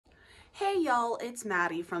Hey y'all, it's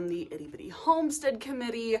Maddie from the Itty Bitty Homestead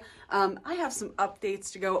Committee. I have some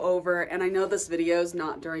updates to go over, and I know this video is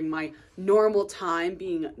not during my normal time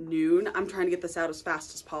being noon. I'm trying to get this out as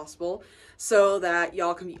fast as possible so that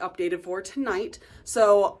y'all can be updated for tonight.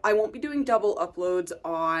 So I won't be doing double uploads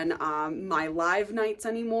on my live nights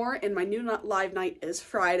anymore, and my new live night is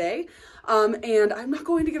Friday. And I'm not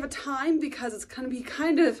going to give a time because it's going to be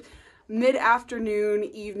kind of mid-afternoon,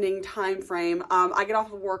 evening time frame. I get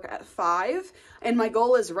off of work at 5, and my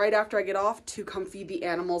goal is right after I get off to come feed the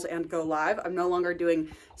animals and go live. I'm no longer doing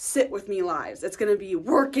sit with me lives. It's gonna be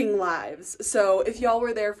working lives. So if y'all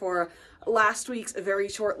were there for last week's very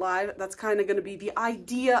short live, that's kind of gonna be the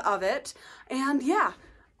idea of it. And yeah,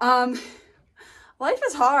 life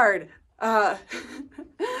is hard.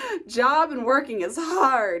 Job and working is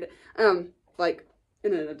hard. Like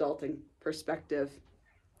in an adulting perspective.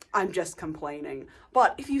 I'm just complaining.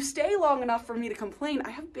 But if you stay long enough for me to complain, I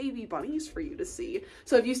have baby bunnies for you to see.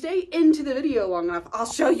 So if you stay into the video long enough, I'll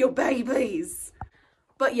show you babies.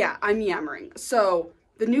 But yeah, I'm yammering. So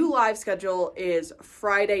the new live schedule is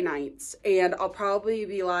Friday nights, and I'll probably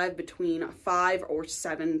be live between 5 or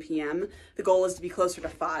 7 p.m. The goal is to be closer to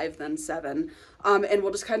 5 than 7. And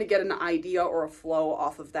we'll just kind of get an idea or a flow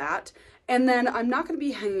off of that. And then I'm not going to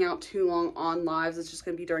be hanging out too long on lives. It's just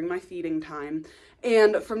going to be during my feeding time.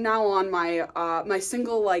 And from now on, my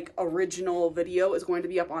single original video is going to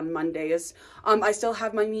be up on Mondays. I still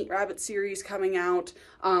have my Meet Rabbit series coming out.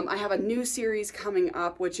 I have a new series coming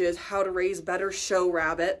up, which is how to raise better show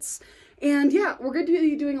rabbits. And yeah, we're going to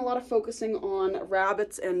be doing a lot of focusing on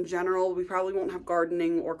rabbits in general. We probably won't have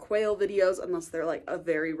gardening or quail videos unless they're like a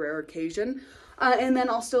very rare occasion. And then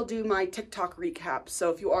I'll still do my TikTok recaps.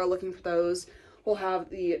 So if you are looking for those, we'll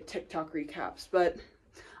have the TikTok recaps. But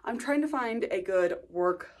I'm trying to find a good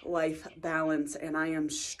work-life balance, and I am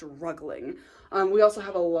struggling. We also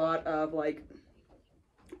have a lot of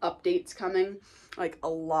updates coming, a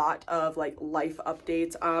lot of life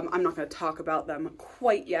updates. I'm not going to talk about them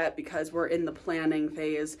quite yet because we're in the planning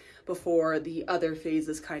phase before the other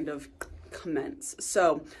phases kind of commence.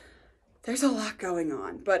 So there's a lot going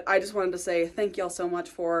on, but I just wanted to say thank y'all so much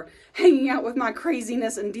for hanging out with my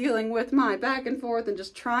craziness and dealing with my back and forth and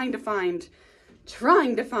just trying to find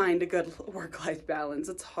a good work-life balance.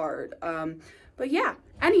 It's hard. But yeah,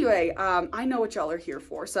 anyway, I know what y'all are here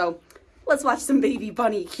for, so let's watch some baby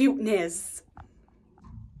bunny cuteness.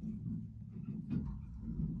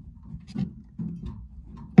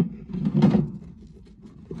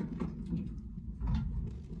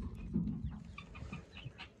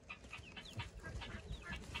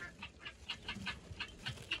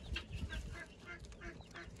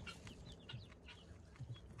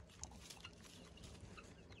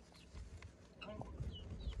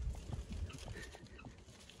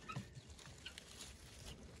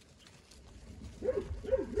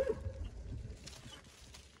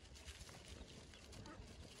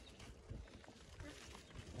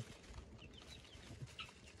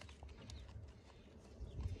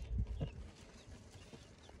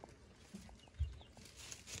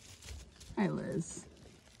 Hi, Liz.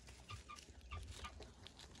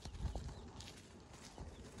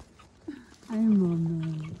 Hi,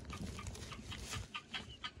 Mama.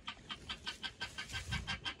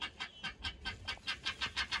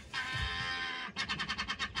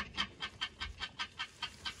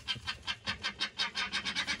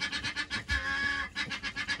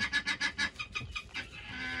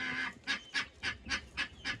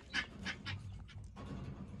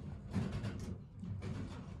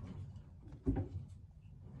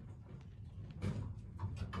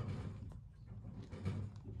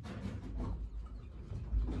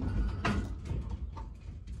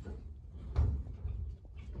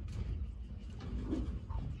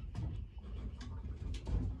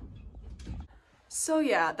 So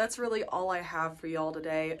yeah, that's really all I have for y'all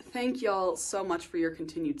today. Thank y'all so much for your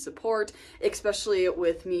continued support, especially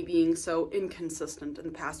with me being so inconsistent in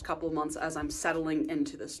the past couple of months as I'm settling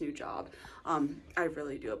into this new job. I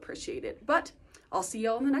really do appreciate it. But I'll see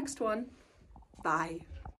y'all in the next one. Bye.